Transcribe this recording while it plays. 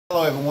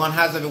Hello everyone,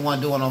 how's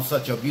everyone doing on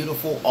such a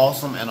beautiful,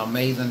 awesome, and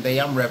amazing day?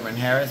 I'm Reverend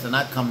Harris, and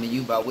I come to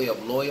you by way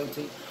of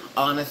loyalty,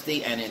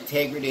 honesty, and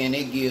integrity, and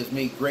it gives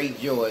me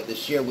great joy to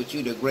share with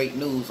you the great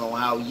news on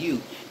how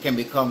you can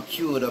become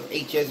cured of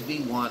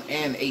HSV1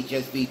 and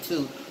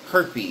HSV2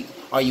 herpes.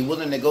 Are you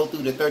willing to go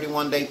through the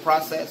 31-day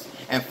process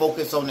and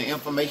focus on the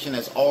information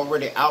that's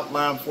already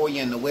outlined for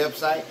you in the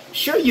website?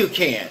 Sure you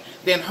can.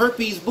 Then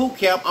Herpes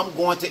Bootcamp I'm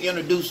going to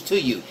introduce to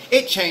you.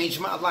 It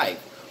changed my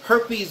life.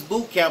 Herpes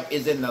Bootcamp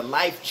is in the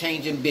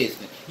life-changing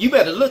business. You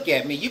better look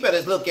at me. You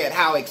better look at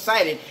how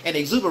excited and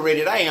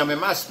exuberated I am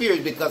in my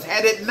spirit, because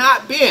had it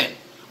not been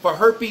for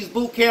Herpes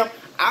Bootcamp,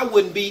 I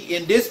wouldn't be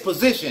in this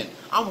position.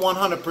 I'm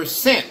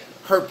 100%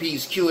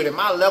 herpes cured, and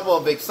my level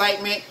of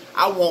excitement,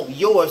 I want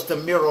yours to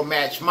mirror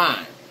match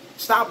mine.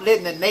 Stop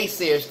letting the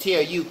naysayers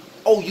tell you,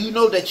 oh, you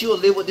know that you'll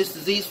live with this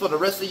disease for the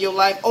rest of your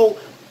life? Oh,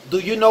 do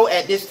you know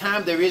at this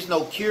time there is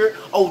no cure?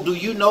 Oh, do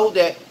you know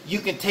that you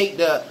can take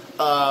the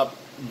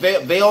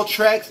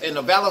Valtrex and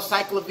the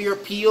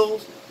valacyclovir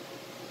pills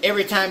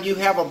every time you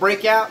have a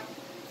breakout?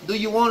 Do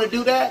you want to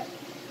do that?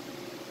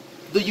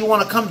 Do you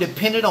want to come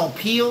dependent on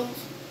pills?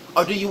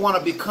 Or do you want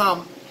to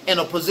become in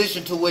a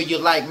position to where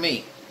you're like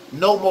me?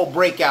 No more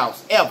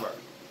breakouts ever.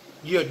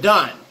 You're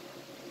done.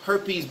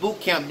 Herpes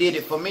Bootcamp did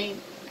it for me,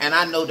 and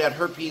I know that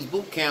Herpes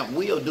Bootcamp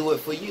will do it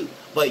for you.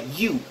 But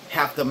you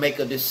have to make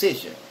a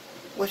decision.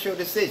 What's your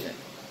decision?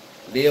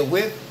 Live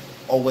with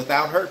or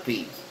without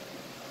herpes?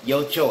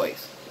 Your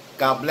choice.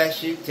 God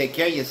bless you. Take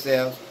care of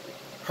yourselves.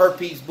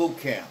 Herpes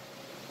Bootcamp.